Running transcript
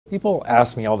People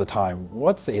ask me all the time,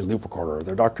 what's a loop recorder?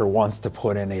 Their doctor wants to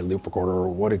put in a loop recorder.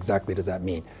 What exactly does that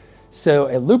mean? So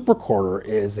a loop recorder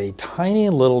is a tiny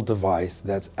little device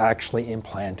that's actually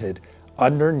implanted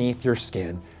underneath your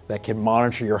skin that can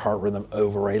monitor your heart rhythm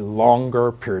over a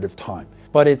longer period of time.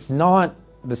 But it's not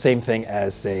the same thing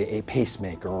as, say, a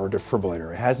pacemaker or a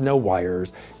defibrillator. It has no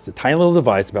wires. It's a tiny little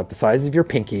device about the size of your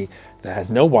pinky that has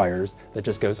no wires, that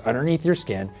just goes underneath your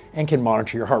skin and can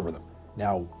monitor your heart rhythm.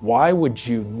 Now, why would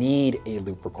you need a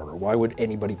loop recorder? Why would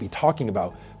anybody be talking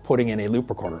about putting in a loop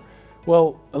recorder?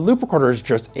 Well, a loop recorder is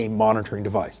just a monitoring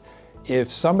device.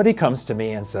 If somebody comes to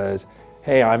me and says,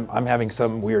 hey, I'm having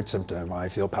some weird symptom, I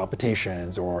feel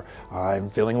palpitations, or I'm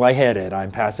feeling lightheaded, I'm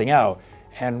passing out,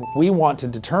 and we want to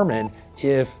determine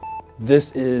if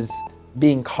this is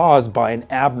being caused by an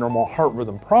abnormal heart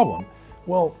rhythm problem.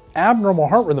 Well, abnormal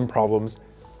heart rhythm problems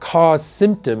cause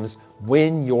symptoms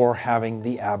when you're having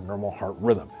the abnormal heart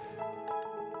rhythm.